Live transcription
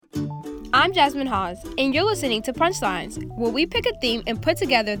I'm Jasmine Hawes, and you're listening to Punchlines, where we pick a theme and put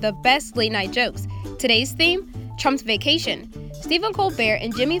together the best late-night jokes. Today's theme, Trump's vacation. Stephen Colbert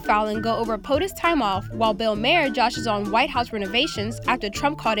and Jimmy Fallon go over POTUS time off, while Bill Maher joshes on White House renovations after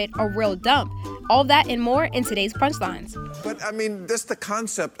Trump called it a real dump. All that and more in today's Punchlines. But, that's the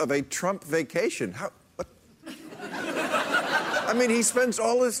concept of a Trump vacation. He spends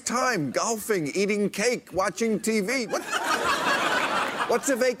all his time golfing, eating cake, watching TV. What's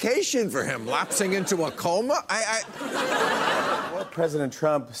a vacation for him? Lapsing into a coma? Well, President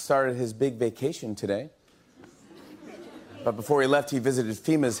Trump started his big vacation today. But before he left, he visited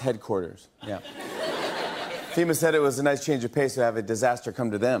FEMA's headquarters. Yeah. FEMA said it was a nice change of pace to have a disaster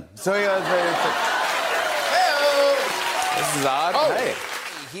come to them. So he was very... This is odd. Oh. Hey.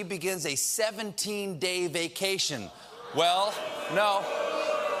 He begins a 17-day vacation. Well, no,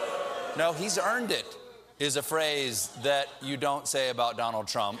 he's earned it, is a phrase that you don't say about Donald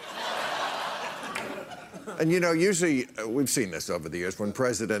Trump. And usually, we've seen this over the years, when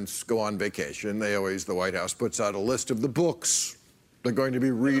presidents go on vacation, the White House puts out a list of the books they're going to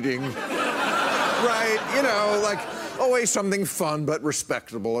be reading. Right, always something fun but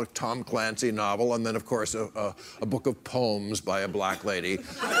respectable, a Tom Clancy novel, and then, of course, a book of poems by a black lady.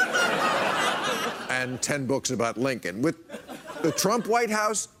 And 10 books about Lincoln. With the Trump White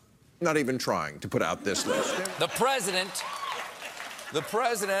House, not even trying to put out this list. The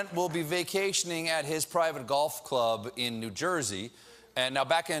president will be vacationing at his private golf club in New Jersey. And now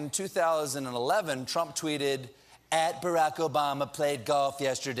back in 2011, Trump tweeted, "At Barack Obama played golf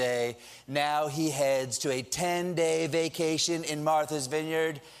yesterday. Now he heads to a 10-day vacation in Martha's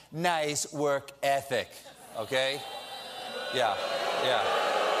Vineyard. Nice work ethic." Okay? Yeah.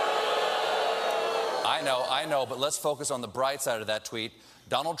 I know, but let's focus on the bright side of that tweet.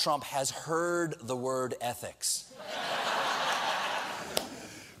 Donald Trump has heard the word ethics.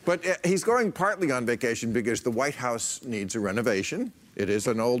 But he's going partly on vacation because the White House needs a renovation. It is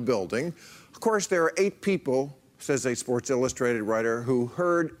an old building. Of course, there are 8 people, says a Sports Illustrated writer, who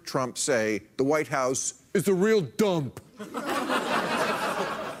heard Trump say the White House is a real dump.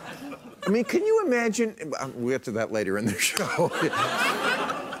 Can you imagine? We'll get to that later in the show.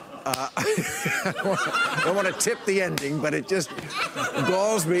 I don't want to tip the ending, but it just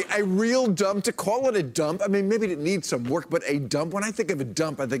galls me. A real dump, to call it a dump. Maybe it needs some work, but a dump, when I think of a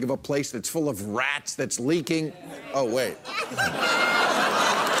dump, I think of a place that's full of rats, that's leaking. Oh, wait.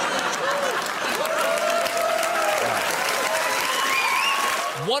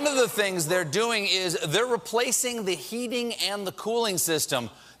 One of the things they're doing is they're replacing the heating and the cooling system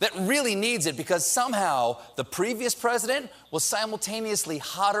that really needs it, because somehow the previous president was simultaneously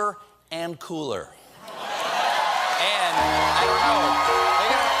hotter and cooler. And I don't know, they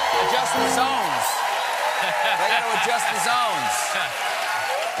gotta adjust the zones.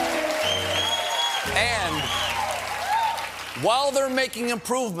 And while they're making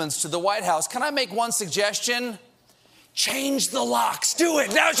improvements to the White House, can I make one suggestion? Change the locks. Do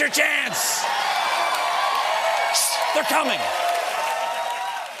it. Now's your chance. They're coming.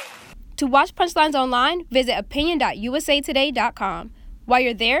 To watch Punchlines online, visit opinion.usatoday.com. While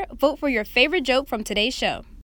you're there, vote for your favorite joke from today's show.